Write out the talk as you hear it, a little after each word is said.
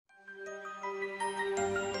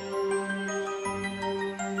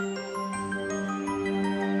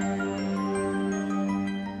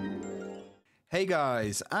Hey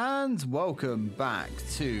guys, and welcome back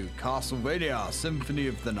to Castlevania Symphony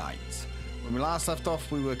of the Night. When we last left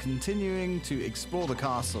off, we were continuing to explore the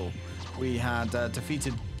castle. We had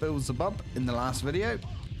defeated Beelzebub in the last video,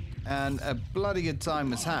 and a bloody good time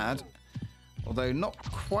was had, although not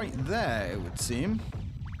quite there, it would seem.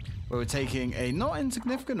 We were taking a not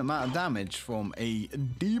insignificant amount of damage from a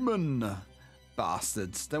demon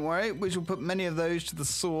bastards. Don't worry, we shall put many of those to the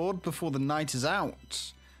sword before the night is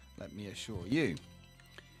out. Let me assure you.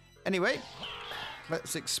 Anyway,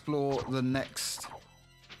 let's explore the next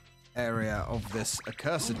area of this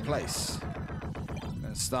accursed place. I'm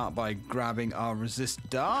going to start by grabbing our Resist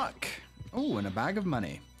Dark. Oh, and a bag of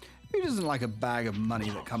money. Who doesn't like a bag of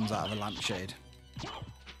money that comes out of a lampshade?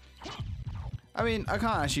 I mean, I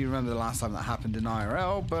can't actually remember the last time that happened in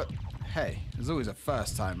IRL, but hey, there's always a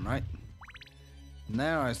first time, right? And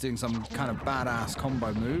there I was doing some kind of badass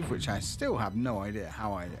combo move, which I still have no idea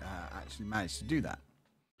how I actually managed to do that.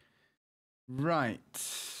 Right.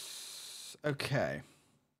 Okay.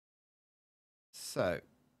 So,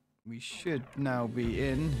 we should now be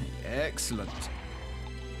in. Excellent.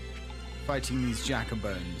 Fighting these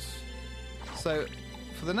jackabones. So,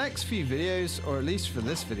 for the next few videos, or at least for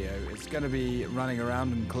this video, it's going to be running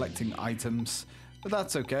around and collecting items, but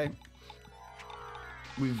that's okay.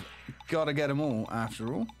 We've got to get them all,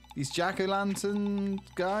 after all. These jack-o'-lantern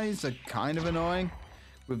guys are kind of annoying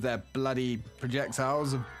with their bloody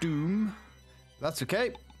projectiles of doom. That's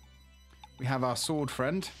okay. We have our sword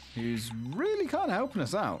friend, who's really kind of helping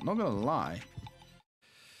us out, not going to lie.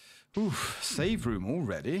 Oof, save room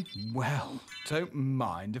already? Well, don't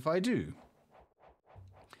mind if I do.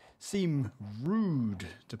 Seem rude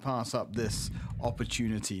to pass up this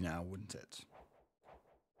opportunity now, wouldn't it?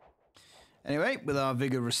 Anyway, with our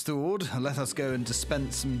vigor restored, let us go and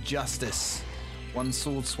dispense some justice. One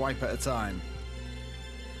sword swipe at a time.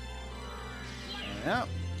 Yeah,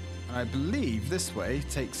 and I believe this way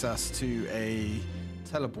takes us to a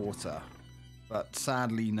teleporter, but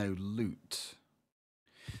sadly no loot.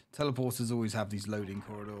 Teleporters always have these loading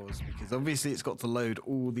corridors because obviously it's got to load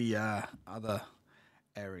all the other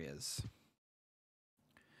areas.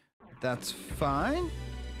 That's fine.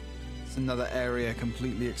 It's another area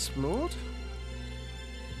completely explored.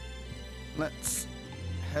 Let's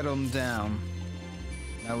head on down.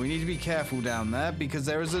 Now we need to be careful down there because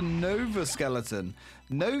there is a Nova skeleton.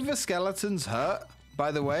 Nova skeletons hurt,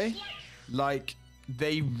 by the way. Like,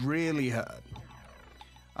 they really hurt.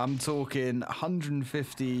 I'm talking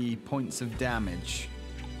 150 points of damage.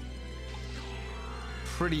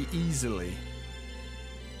 Pretty easily.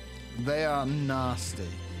 They are nasty.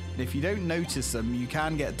 And if you don't notice them, you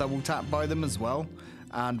can get double tapped by them as well.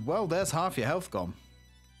 And, well, there's half your health gone.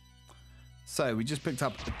 So, we just picked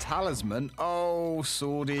up a talisman. Oh,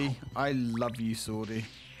 Swordy. I love you, Swordy.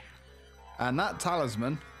 And that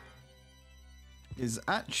talisman is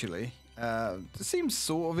actually, seems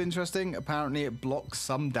sort of interesting. Apparently, it blocks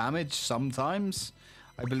some damage sometimes,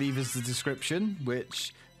 I believe is the description,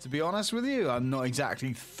 which, to be honest with you, I'm not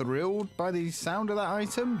exactly thrilled by the sound of that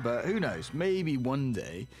item, but who knows? Maybe one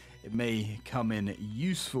day it may come in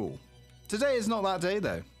useful. Today is not that day,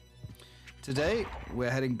 though. Today, we're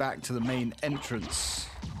heading back to the main entrance.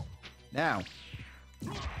 Now,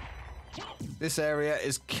 this area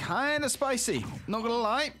is kind of spicy, not gonna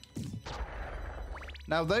lie.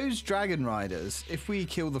 Now, those dragon riders, if we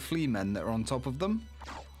kill the flea men that are on top of them,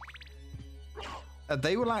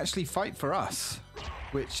 they will actually fight for us,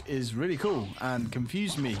 which is really cool and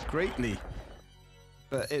confused me greatly.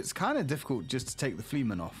 But it's kind of difficult just to take the flea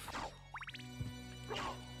men off.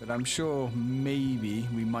 But I'm sure maybe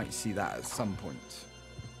we might see that at some point.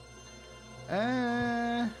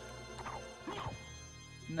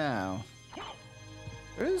 Now,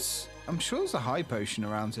 I'm sure there's a high potion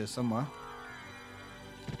around here somewhere.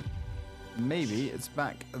 Maybe it's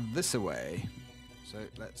back this way. So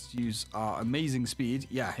let's use our amazing speed.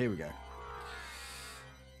 Yeah, here we go.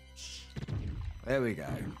 There we go.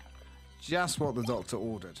 Just what the doctor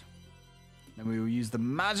ordered. Then we will use the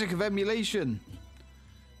magic of emulation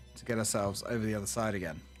to get ourselves over the other side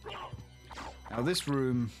again. Now this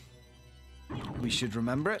room, we should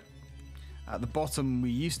remember it. At the bottom, we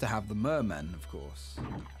used to have the mermen, of course.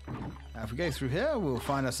 Now if we go through here, we'll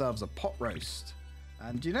find ourselves a pot roast.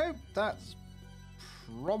 And you know, that's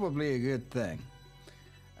probably a good thing.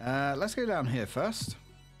 Let's go down here first.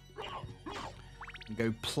 And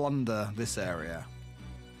go plunder this area.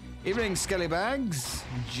 Evening, Skellybags,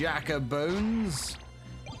 Jackabones.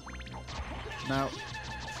 Now,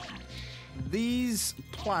 these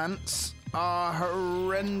plants are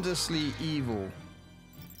horrendously evil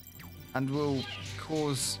and will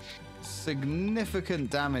cause significant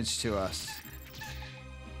damage to us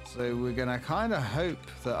So we're gonna kind of hope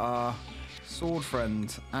that our sword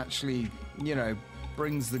friend actually, you know,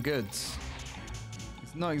 brings the goods.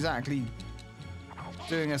 He's not exactly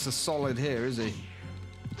doing us a solid here, is he?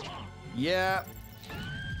 Yeah.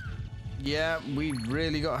 Yeah, we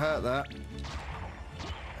really got hurt there.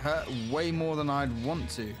 Hurt way more than I'd want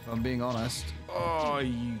to, if I'm being honest. Oh,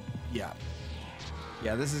 yeah.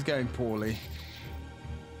 Yeah, this is going poorly.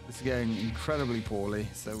 This is going incredibly poorly,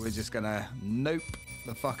 so we're just gonna nope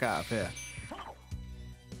the fuck out of here.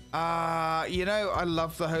 You know, I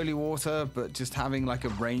love the holy water, but just having like a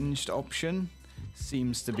ranged option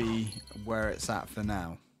seems to be where it's at for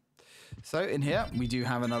now. So in here, we do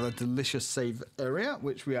have another delicious save area,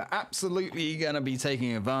 which we are absolutely going to be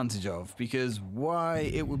taking advantage of, because why?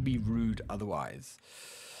 It would be rude otherwise.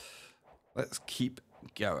 Let's keep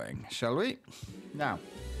going, shall we? Now,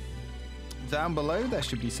 down below, there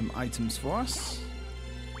should be some items for us.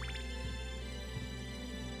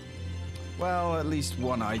 Well, at least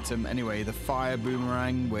one item. Anyway, the fire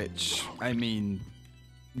boomerang, which, I mean,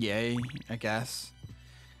 yay, I guess.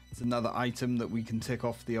 It's another item that we can tick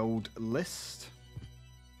off the old list.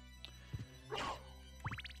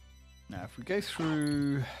 Now, if we go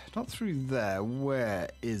through, not through there, where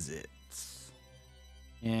is it?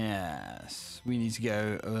 Yes, we need to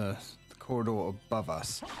go the corridor above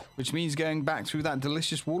us, which means going back through that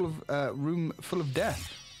delicious wall of room full of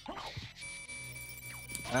death.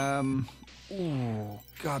 Oh,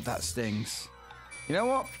 God, that stings. You know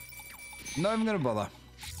what? Not even going to bother.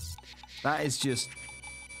 That is just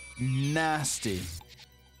nasty.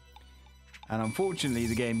 And unfortunately,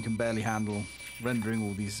 the game can barely handle rendering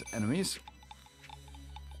all these enemies.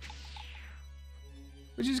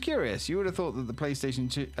 Which is curious. You would have thought that the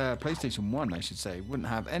PlayStation 1, I should say, wouldn't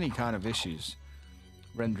have any kind of issues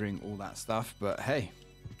rendering all that stuff. But hey,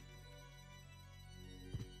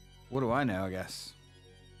 what do I know, I guess.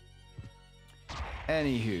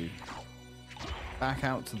 Anywho, back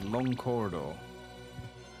out to the long corridor.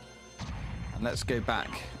 And let's go back.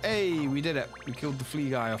 Hey, we did it. We killed the flea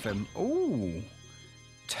guy off him. Ooh,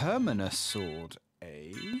 Terminus sword.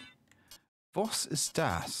 Was ist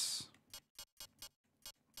das?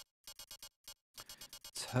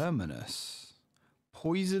 Terminus.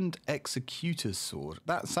 Poisoned Executor's sword.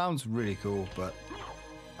 That sounds really cool, but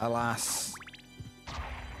alas,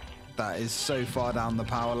 that is so far down the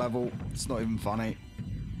power level, it's not even funny.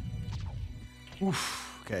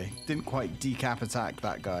 Oof, okay, didn't quite decap attack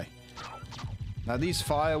that guy. Now these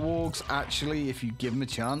fire wargs, actually, if you give them a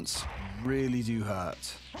chance, really do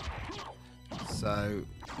hurt. So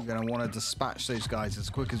we're going to want to dispatch those guys as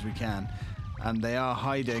quick as we can. And they are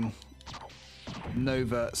hiding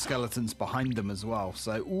Nova skeletons behind them as well.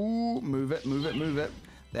 So, ooh, move it, move it, move it.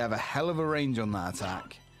 They have a hell of a range on that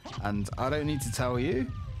attack. And I don't need to tell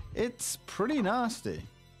you, it's pretty nasty.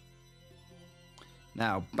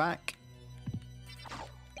 Now, back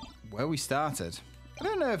where we started. I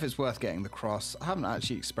don't know if it's worth getting the cross. I haven't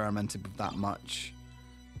actually experimented with that much.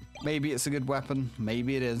 Maybe it's a good weapon.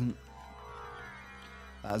 Maybe it isn't.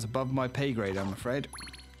 That is above my pay grade, I'm afraid.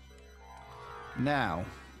 Now,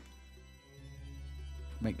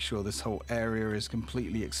 make sure this whole area is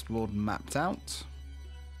completely explored and mapped out.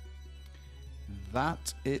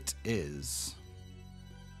 That it is.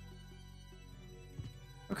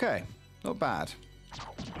 Okay, not bad.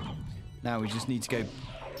 Now we just need to go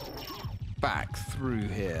back through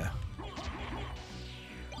here,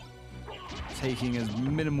 taking as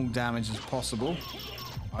minimal damage as possible,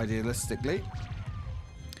 idealistically.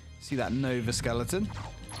 See that Nova skeleton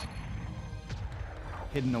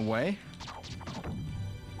hidden away.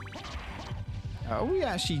 Are we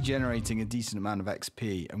actually generating a decent amount of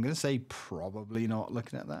XP? I'm going to say probably not,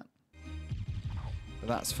 looking at that, but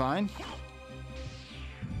that's fine.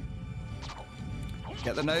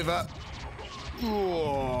 Get the Nova.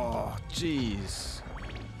 Oh, jeez.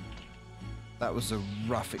 That was a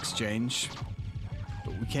rough exchange,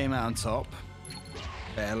 but we came out on top.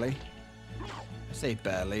 Barely. I say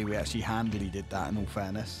barely, we actually handily did that, in all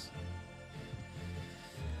fairness.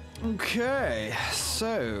 Okay,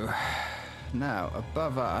 so now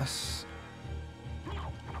above us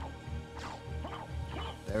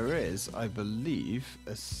there is, I believe,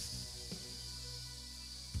 a secret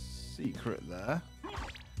there,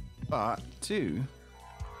 but we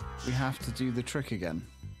have to do the trick again.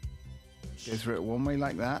 Go through it one way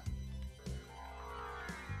like that,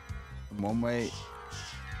 and one way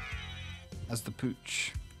as the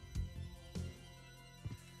pooch.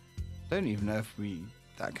 Don't even know if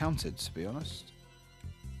that counted, to be honest.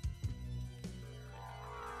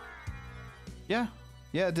 Yeah,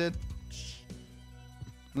 it did.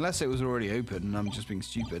 Unless it was already open and I'm just being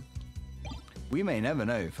stupid. We may never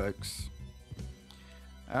know, folks.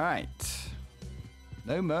 Alright.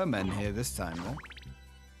 No mermen here this time, though.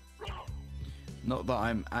 Not that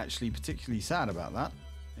I'm actually particularly sad about that,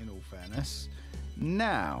 in all fairness.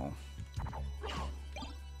 Now.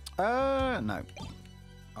 No.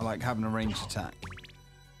 I like having a ranged attack.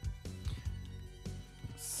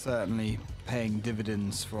 Certainly paying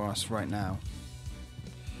dividends for us right now.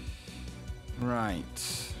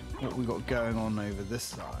 Right. What we got going on over this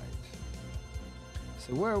side?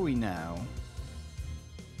 So where are we now?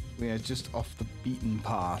 We are just off the beaten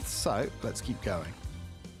path. So let's keep going.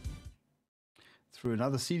 Through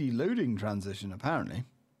another CD loading transition, apparently.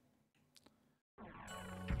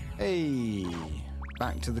 Hey,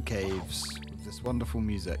 back to the caves with this wonderful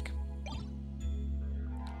music.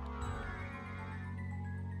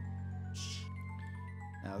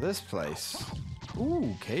 Now this place,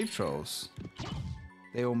 ooh, cave trolls.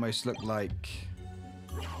 They almost look like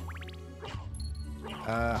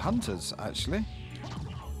hunters, actually,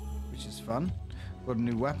 which is fun. Got a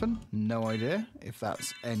new weapon. No idea if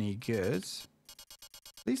that's any good.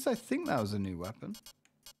 At least I think that was a new weapon.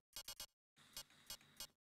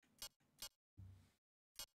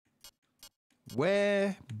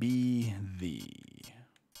 Where be thee?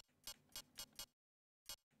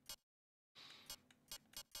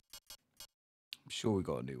 I'm sure we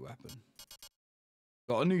got a new weapon.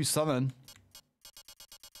 Got a new summon.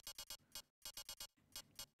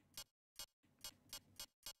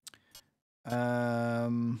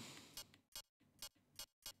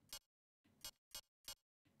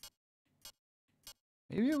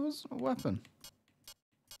 Maybe it wasn't a weapon.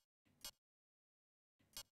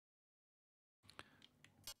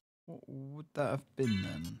 What would that have been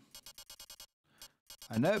then?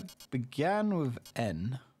 I know it began with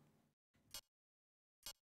N.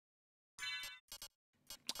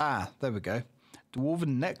 Ah, there we go.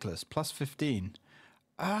 Dwarven necklace, plus 15.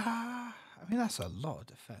 I mean, that's a lot of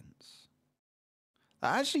defense.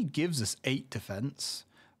 That actually gives us 8 defense,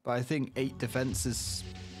 but I think 8 defense is,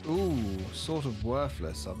 ooh, sort of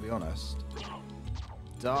worthless, I'll be honest.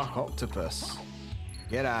 Dark octopus.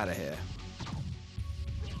 Get out of here.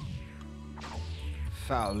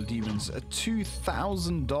 Foul demons, a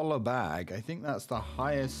 $2,000 bag. I think that's the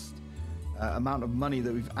highest amount of money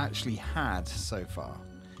that we've actually had so far.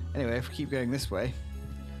 Anyway, if we keep going this way,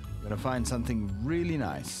 we're going to find something really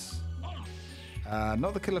nice.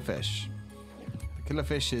 Not the killer fish. The killer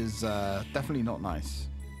fish is definitely not nice.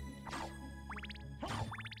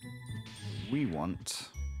 We want...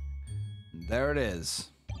 There it is.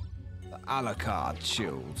 The a la carte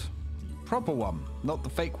shield. The proper one, not the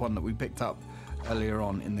fake one that we picked up earlier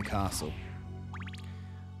on in the castle.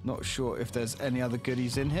 Not sure if there's any other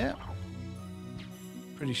goodies in here.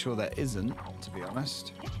 Pretty sure there isn't, to be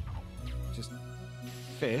honest. Just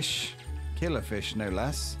fish. Killer fish, no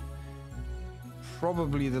less.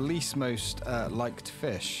 Probably the least most liked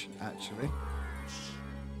fish, actually.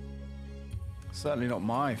 Certainly not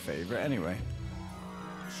my favorite, anyway.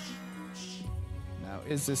 Now,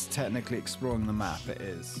 is this technically exploring the map? It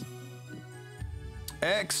is.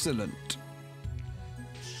 Excellent.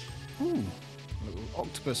 Ooh, little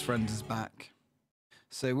octopus friend is back.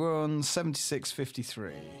 So we're on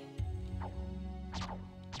 7653.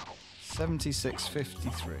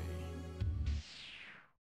 7653.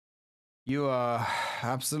 You are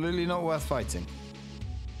absolutely not worth fighting.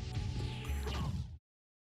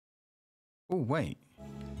 Oh, wait.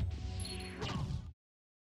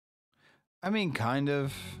 I mean, kind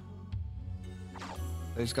of.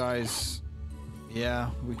 Those guys, yeah,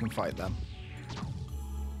 we can fight them.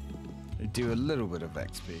 They do a little bit of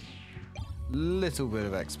XP. Little bit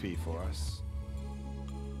of XP for us.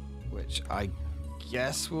 Which I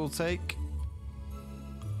guess we'll take.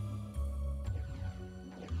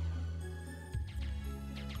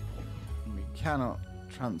 We cannot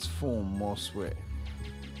transform whilst we're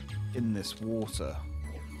in this water.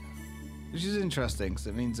 Which is interesting, because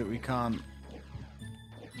it means that we can't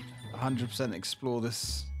 100% explore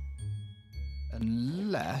this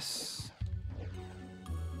unless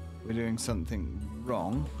we're doing something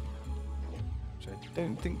wrong, which I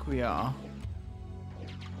don't think we are.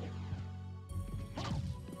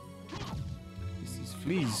 These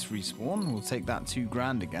fleas respawn. We'll take that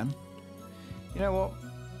 $2,000 again. You know what?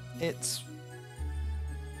 It's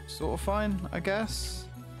sort of fine, I guess.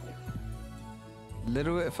 A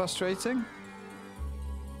little bit frustrating.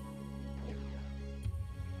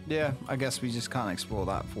 Yeah, I guess we just can't explore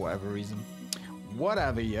that for whatever reason.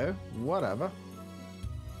 Whatever, yo. Whatever.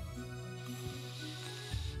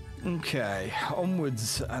 Okay,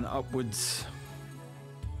 onwards and upwards.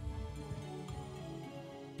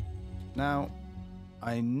 Now,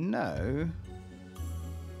 I know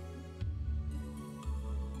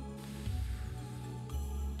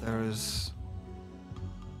there is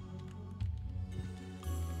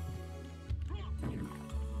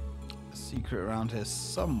a secret around here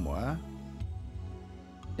somewhere.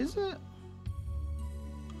 Is it?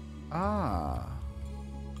 Ah.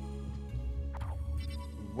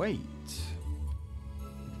 Wait.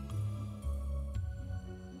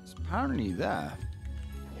 It's apparently there.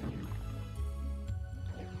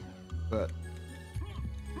 But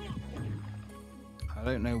I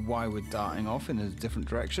don't know why we're darting off in a different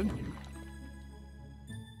direction.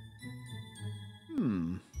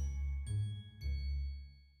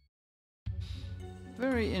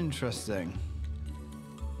 Very interesting.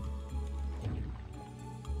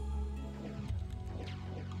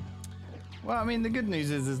 Well, I mean, the good news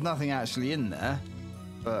is there's nothing actually in there,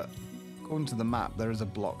 but according to the map, there is a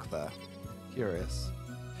block there. Curious.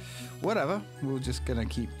 Whatever, we're just gonna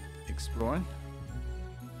keep exploring.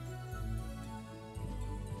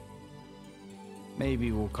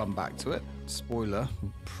 Maybe we'll come back to it. Spoiler, we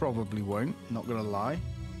probably won't, not gonna lie.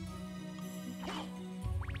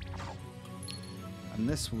 And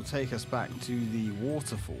this will take us back to the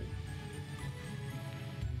waterfall,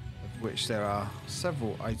 of which there are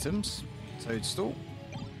several items. Toadstool,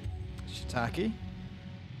 shiitake.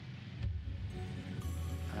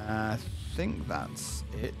 I think that's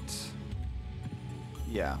it.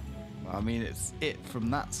 Yeah, well, I mean, it's it from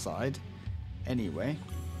that side. Anyway,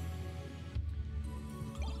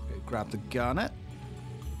 go grab the garnet.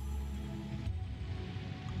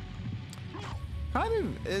 Kind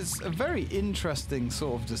of is a very interesting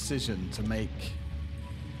sort of decision to make.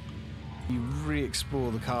 You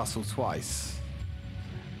re-explore the castle twice.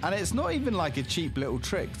 And it's not even like a cheap little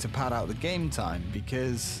trick to pad out the game time,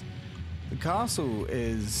 because the castle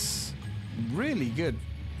is really good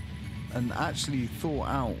and actually thought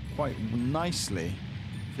out quite nicely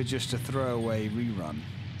for just a throwaway rerun.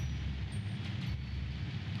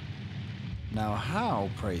 Now, how,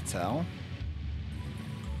 pray tell,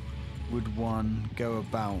 would one go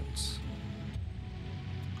about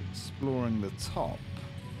exploring the top?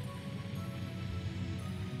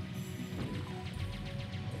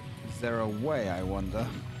 Is there a way, I wonder,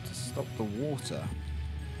 to stop the water?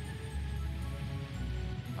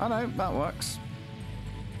 I know, that works.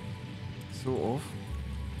 Sort of.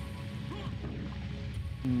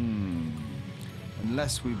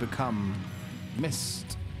 Unless we become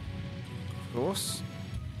mist, of course.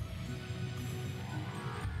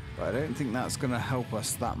 But I don't think that's going to help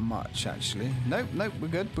us that much, actually. Nope, nope, we're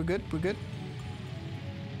good, we're good, we're good.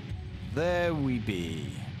 There we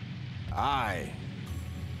be. Aye.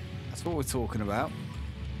 That's what we're talking about.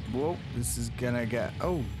 Whoa, this is going to get...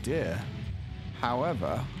 Oh, dear.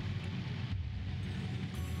 However,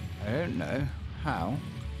 I don't know how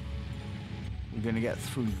we're going to get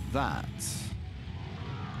through that.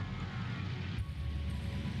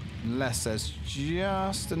 Unless there's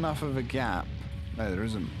just enough of a gap. No, there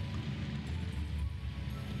isn't.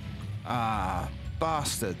 Ah,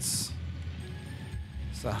 bastards.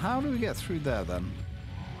 So how do we get through there then?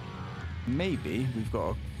 Maybe we've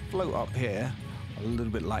got to float up here a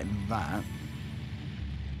little bit like that.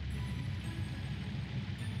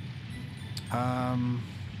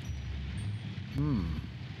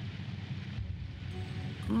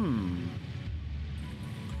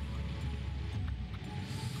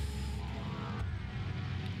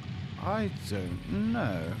 I don't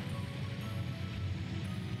know.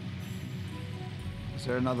 Is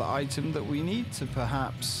there another item that we need to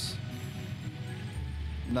perhaps...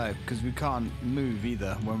 No, because we can't move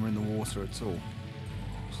either when we're in the water at all.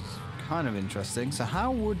 Which is kind of interesting. So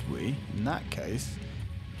how would we, in that case,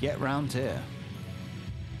 get round here?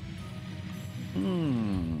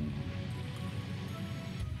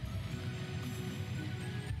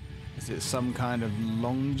 Is it some kind of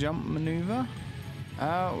long jump maneuver?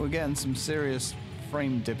 We're getting some serious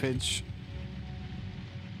frame dippage.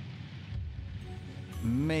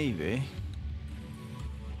 Maybe.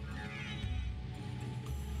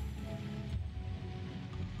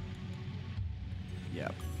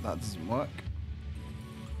 Yep, that doesn't work.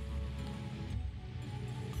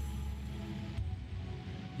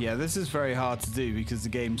 Yeah, this is very hard to do because the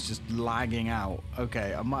game's just lagging out.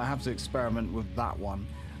 Okay, I might have to experiment with that one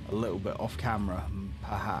a little bit off camera,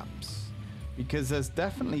 perhaps. Because there's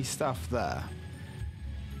definitely stuff there.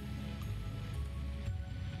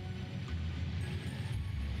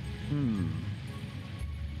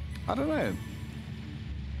 I don't know.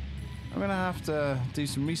 I'm going to have to do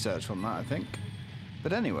some research on that, I think.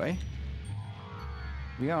 But anyway,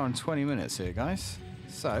 we are on 20 minutes here, guys.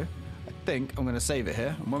 So, I think I'm going to save it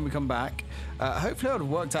here. And when we come back, hopefully I'll have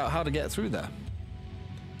worked out how to get through there.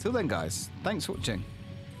 Till then, guys, thanks for watching.